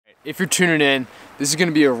If you're tuning in, this is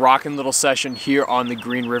gonna be a rockin' little session here on the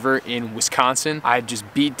Green River in Wisconsin. I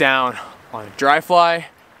just beat down on a dry fly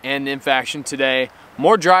and nymph action today.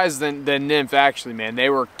 More dries than nymph actually, man.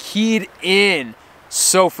 They were keyed in.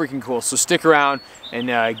 So freaking cool. So stick around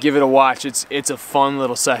and give it a watch. It's a fun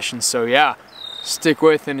little session. So yeah, stick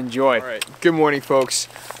with and enjoy. All right, good morning folks.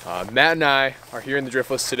 Matt and I are here in the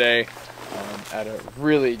Driftless today at a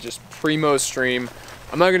really just primo stream.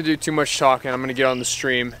 I'm not gonna do too much talking. I'm gonna get on the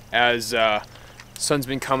stream as sun's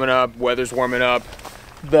been coming up, weather's warming up.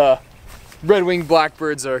 The red-winged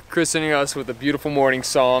blackbirds are christening us with a beautiful morning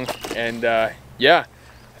song. And yeah,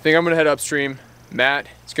 I think I'm gonna head upstream. Matt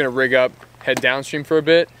is gonna rig up, head downstream for a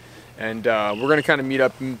bit. And we're gonna kind of meet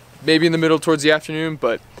up maybe in the middle towards the afternoon,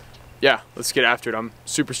 but yeah, let's get after it. I'm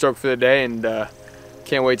super stoked for the day and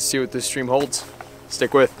can't wait to see what this stream holds.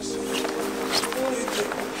 Stick with.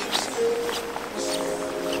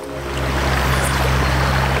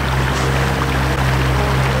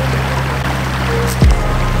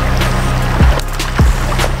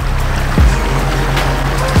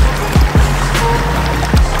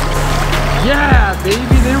 Yeah,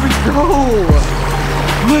 baby, there we go.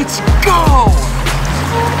 Let's go.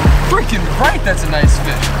 Freaking right, that's a nice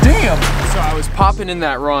fish. Damn. So I was popping in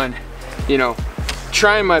that run, you know,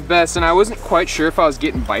 trying my best, and I wasn't quite sure if I was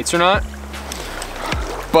getting bites or not.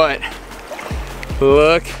 But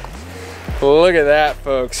look at that,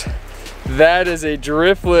 folks. That is a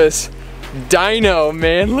driftless dino,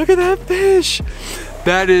 man. Look at that fish.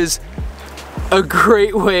 That is a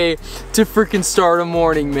great way to freaking start a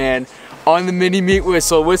morning, man. On the mini meat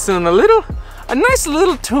whistle, whistling a nice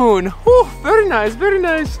little tune. Whew, very nice, very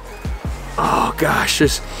nice. Oh gosh,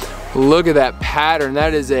 just look at that pattern.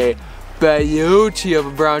 That is a beauty of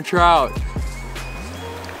a brown trout.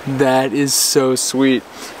 That is so sweet.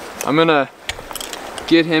 I'm gonna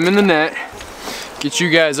get him in the net, get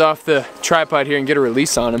you guys off the tripod here and get a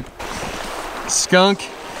release on him. Skunk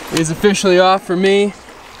is officially off for me.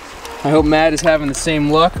 I hope Matt is having the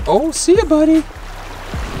same luck. Oh, see ya, buddy.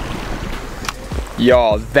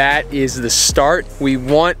 Y'all, that is the start we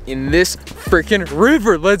want in this freaking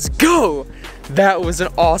river. Let's go. That was an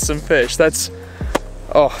awesome fish. That's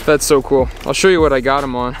so cool. I'll show you what I got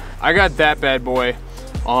him on. I got that bad boy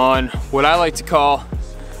on what I like to call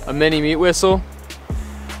a mini meat whistle.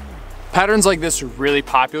 Patterns like this are really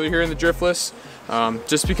popular here in the Driftless,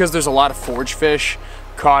 just because there's a lot of forage fish,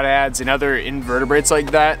 crawdads, and other invertebrates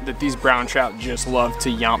like that these brown trout just love to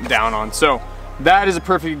yomp down on. So that is a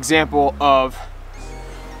perfect example of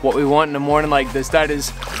what we want in a morning like this. That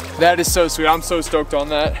is so sweet. I'm so stoked on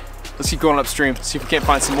that. Let's keep going upstream, see if we can't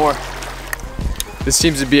find some more. This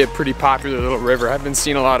seems to be a pretty popular little river. I've been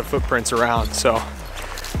seeing a lot of footprints around, so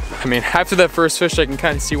I mean, after that first fish, I can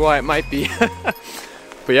kind of see why it might be.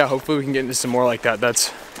 But yeah, hopefully we can get into some more like that.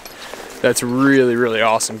 That's really, really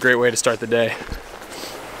awesome. Great way to start the day.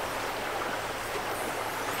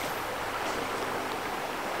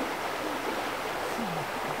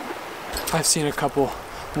 I've seen a couple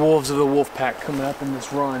wolves of the wolf pack coming up in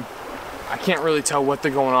this run. I can't really tell what they're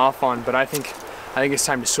going off on, but I think it's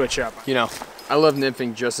time to switch up. You know, I love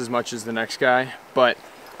nymphing just as much as the next guy, but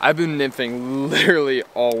I've been nymphing literally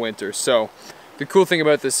all winter. So the cool thing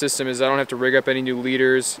about this system is I don't have to rig up any new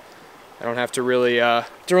leaders. I don't have to really have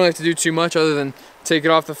to do too much other than take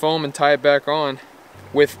it off the foam and tie it back on.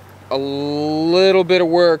 With a little bit of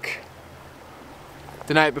work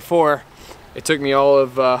the night before, it took me all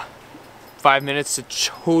of 5 minutes to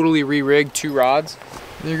totally re-rig 2 rods.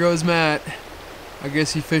 There goes Matt. I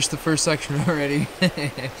guess he fished the first section already.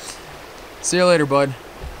 See you later, bud.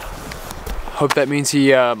 Hope that means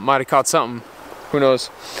he might have caught something. Who knows?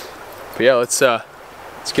 But yeah, let's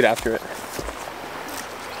get after it.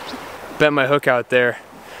 Bent my hook out there,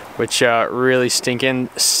 which really stinking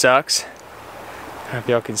sucks. I don't know if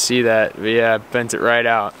y'all can see that, but yeah, bent it right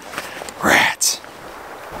out. Rats.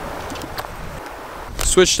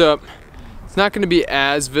 Switched up. It's not going to be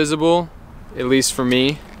as visible, at least for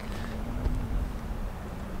me,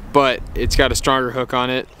 but it's got a stronger hook on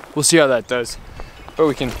it. We'll see how that does. But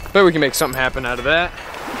we can make something happen out of that.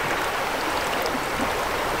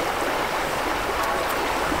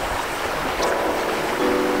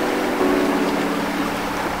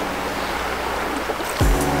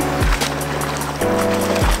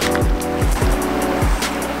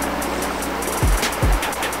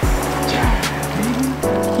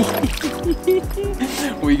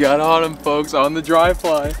 We got on him, folks, on the dry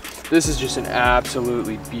fly. This is just an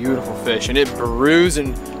absolutely beautiful fish, and it bruised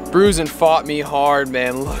and fought me hard,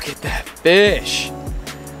 man. Look at that fish.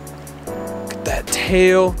 Look at that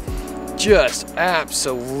tail. Just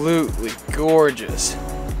absolutely gorgeous.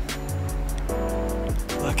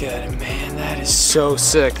 Look Look at him, man. That is so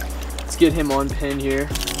sick. Let's get him on pin here.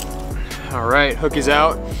 All right, hook is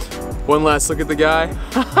out. One last look at the guy.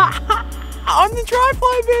 On the dry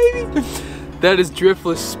fly, baby. That is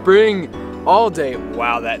Driftless Spring all day.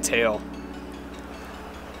 Wow, that tail.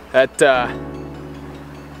 That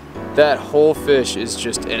whole fish is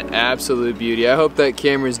just an absolute beauty. I hope that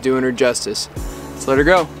camera's doing her justice. Let's let her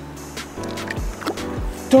go.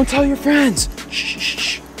 Don't tell your friends. Shh, shh,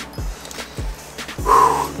 shh.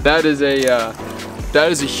 That is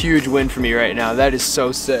a huge win for me right now. That is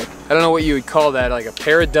so sick. I don't know what you would call that, like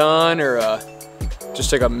a Dunn or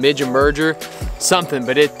just like a midge merger, something.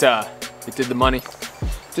 But it did the money.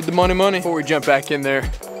 Did the money. Before we jump back in there,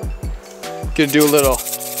 gonna do a little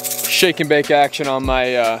shake and bake action on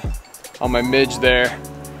my midge there.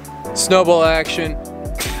 Snowball action.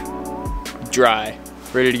 Dry.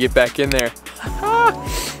 Ready to get back in there.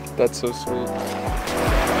 That's so sweet.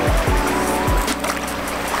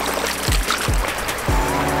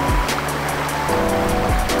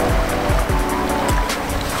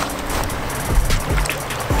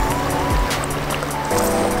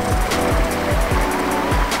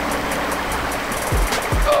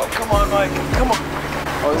 Oh, come on, Mike. Come on.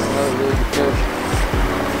 Oh, this is another really good fish.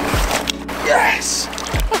 Yes!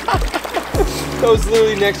 That was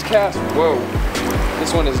literally next cast. Whoa.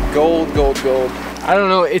 This one is gold, gold, gold. I don't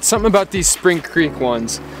know, it's something about these Spring Creek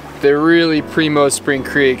ones. They're really primo Spring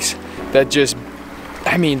Creeks that just,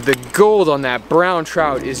 I mean, the gold on that brown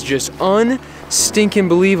trout is just unstinking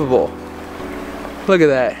believable. Look at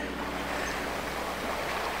that.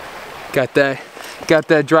 Got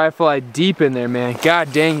that dry fly deep in there, man.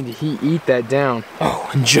 God dang, did he eat that down.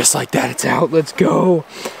 Oh, and just like that, it's out. Let's go.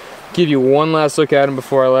 Give you one last look at him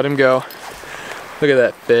before I let him go. Look at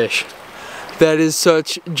that fish. That is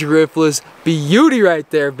such driftless beauty right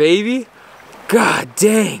there, baby. God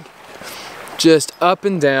dang. Just up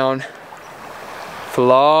and down.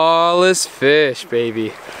 Flawless fish,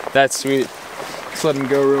 baby. That's sweet. Let's let him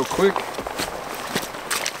go real quick.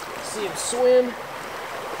 See him swim.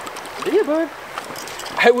 Yeah, bud.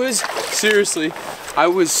 Seriously, I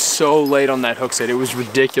was so late on that hook set. It was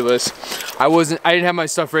ridiculous. I didn't have my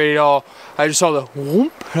stuff ready at all. I just saw the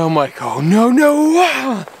whoop, and I'm like, oh no,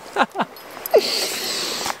 no.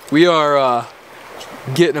 We are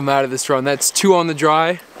getting them out of this run. That's 2 on the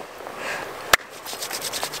dry.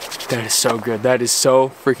 That is so good. That is so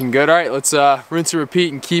freaking good. All right, let's rinse and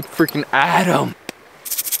repeat and keep freaking at them.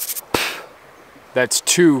 That's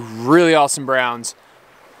 2 really awesome browns,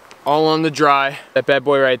 all on the dry. That bad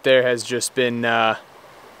boy right there has just been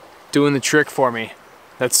doing the trick for me.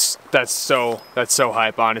 That's so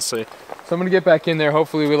hype, honestly. So I'm gonna get back in there.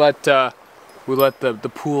 Hopefully we let the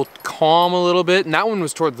pool calm a little bit. And that one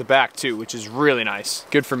was towards the back too, which is really nice.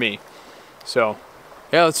 Good for me. So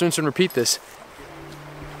yeah, let's rinse and repeat this.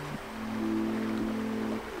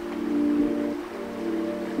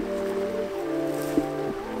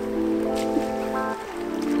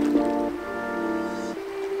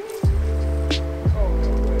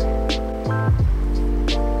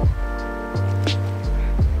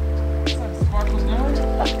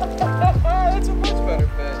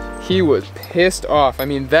 He was pissed off. I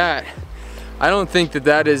mean, I don't think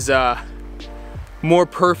that is more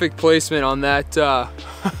perfect placement on that on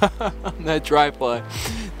that dry fly.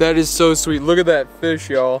 That is so sweet. Look at that fish,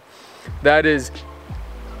 y'all. That is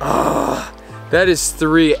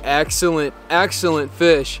 3 excellent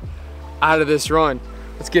fish out of this run.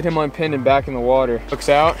 Let's get him unpinned and back in the water. Hooks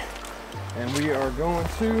out, and we are going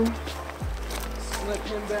to slip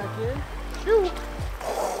him back in. Shoo.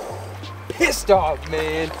 Pissed off,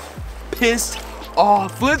 man. Pissed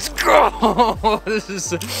off. Let's go. This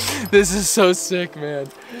is so sick, man.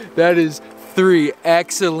 That is 3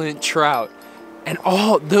 excellent trout, and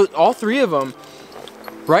all 3 of them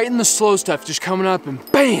right in the slow stuff, just coming up and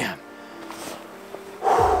bam.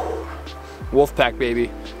 Wolfpack,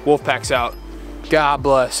 baby. Wolfpack's out. God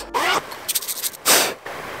bless.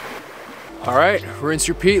 All right, rinse,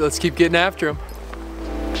 repeat. Let's keep getting after him.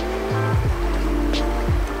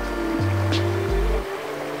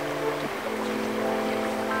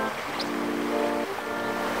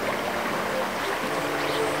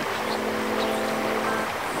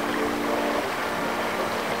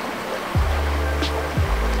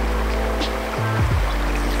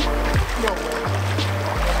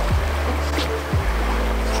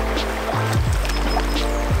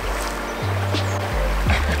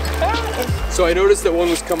 So I noticed that one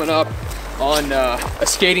was coming up on a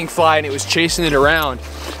skating fly and it was chasing it around.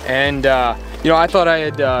 And you know, I thought I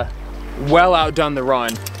had well outdone the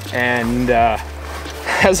run. And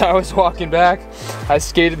as I was walking back, I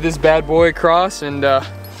skated this bad boy across and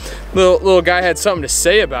Little guy had something to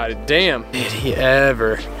say about it. Damn. Did he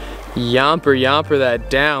ever yomper that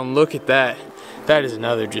down? Look at that. That is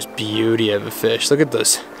another just beauty of a fish. Look at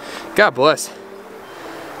this. God bless.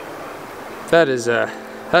 That is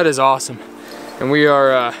awesome. And we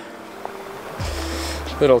are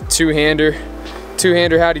little two-hander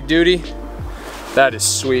howdy doody. That is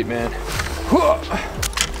sweet, man.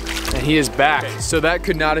 And he is back. So that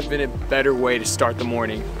could not have been a better way to start the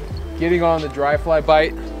morning. Getting on the dry fly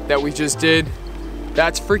bite that we just did,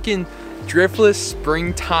 that's freaking Driftless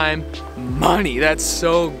springtime money. That's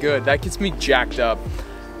so good. That gets me jacked up.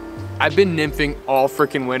 I've been nymphing all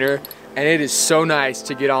freaking winter, and it is so nice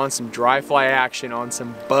to get on some dry fly action on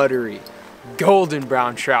some buttery golden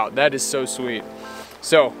brown trout. That is so sweet.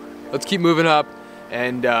 So let's keep moving up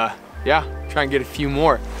and yeah, try and get a few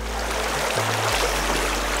more.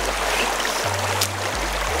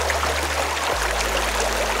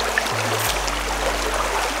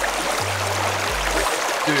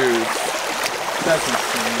 Dude, that's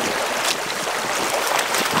insane.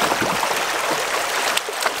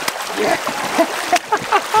 Yeah.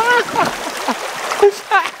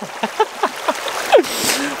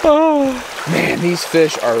 Oh man, these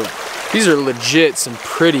fish are legit some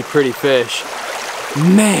pretty fish.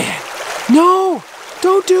 Man, no,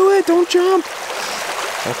 don't do it, don't jump.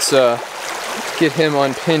 Let's get him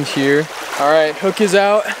unpinned here. All right, hook is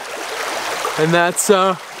out, and that's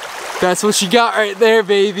what you got right there,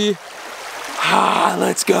 baby. Ah,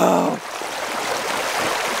 let's go.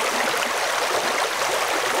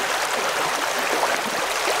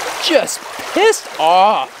 Just pissed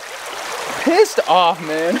off. Pissed off,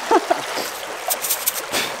 man.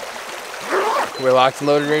 We're locked and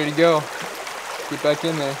loaded, ready to go. Get back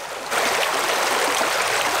in there.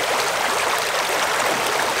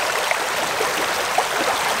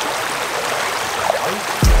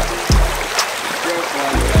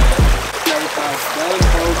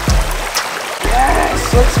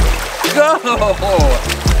 Yes, let's go.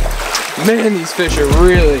 Man, these fish are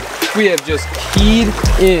really, we have just keyed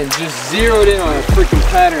in, just zeroed in on a freaking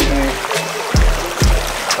pattern there.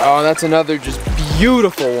 Oh, that's another just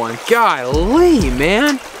beautiful one. Golly,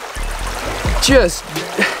 man. Just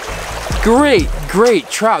great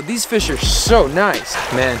trout. These fish are so nice,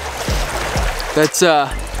 man.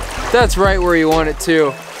 That's right where you want it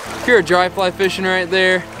too. If you're a dry fly fishing right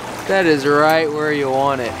there, that is right where you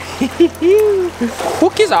want it.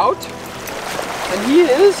 Hook is out, and he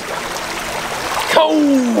is.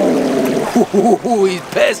 Oh, he's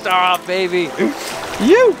pissed off, baby.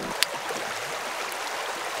 You.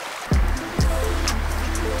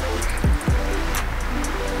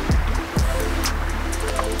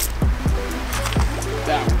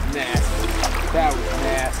 That was nasty. That was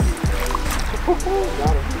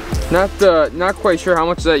nasty. Not quite sure how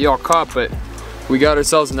much of that y'all caught, but we got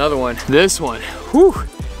ourselves another one. This one, whew,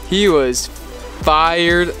 he was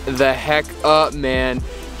fired the heck up, man.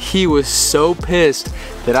 He was so pissed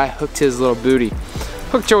that I hooked his little booty.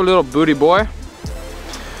 Hooked your little booty, boy.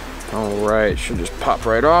 All right, should just pop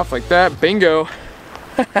right off like that. Bingo.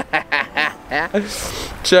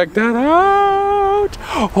 Check that out.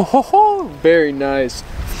 Oh, ho, ho. Very nice.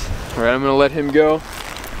 All right, I'm gonna let him go.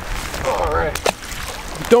 All right.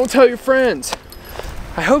 Don't tell your friends.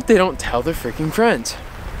 I hope they don't tell their freaking friends.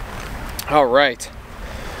 All right.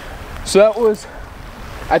 So that was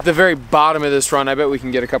at the very bottom of this run. I bet we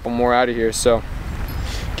can get a couple more out of here. So,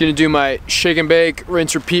 gonna do my shake and bake,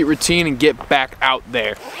 rinse, repeat routine and get back out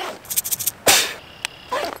there.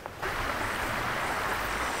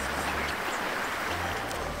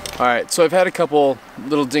 All right, so I've had a couple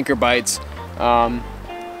little dinker bites.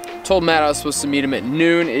 Told Matt I was supposed to meet him at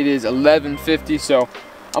noon. It is 11:50, so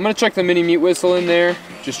I'm gonna chuck the mini meat whistle in there.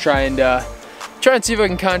 Just try and see if I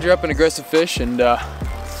can conjure up an aggressive fish, and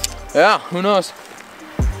yeah, who knows.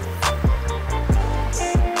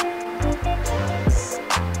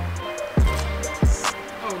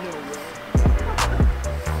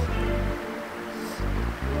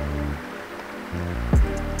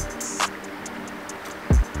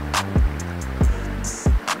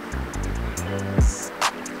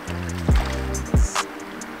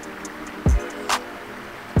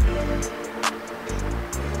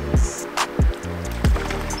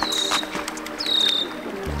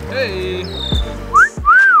 Hey.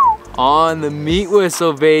 On the meat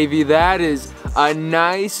whistle, baby. That is a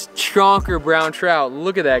nice chonker brown trout.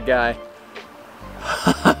 Look at that guy.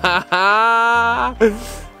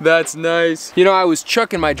 That's nice. You know, I was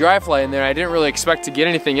chucking my dry fly in there. I didn't really expect to get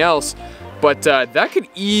anything else, but that could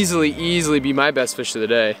easily be my best fish of the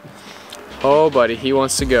day. Oh, buddy, he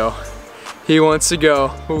wants to go. He wants to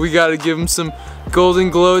go. But we gotta give him some golden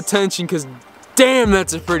glow attention, because Damn,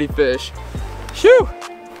 that's a pretty fish. Shoo!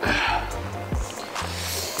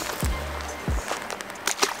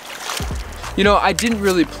 You know, I didn't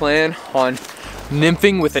really plan on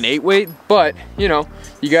nymphing with an 8-weight, but you know,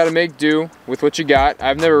 you gotta make do with what you got.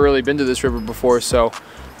 I've never really been to this river before, so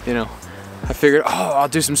you know, I figured, oh, I'll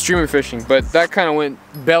do some streamer fishing, but that kind of went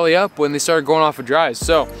belly up when they started going off of dries.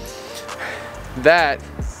 So that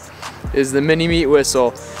is the mini meat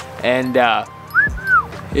whistle, and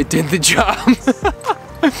it did the job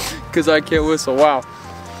because I can't whistle. Wow.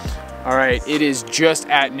 All right, it is just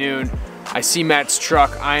at noon. I see Matt's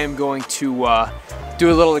truck. I am going to do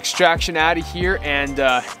a little extraction out of here, and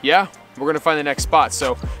yeah, we're gonna find the next spot.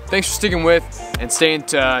 So thanks for sticking with and stay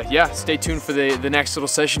tuned for the next little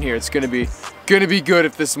session here. It's gonna be good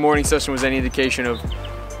if this morning session was any indication of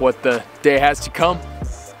what the day has to come.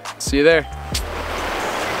 See you there.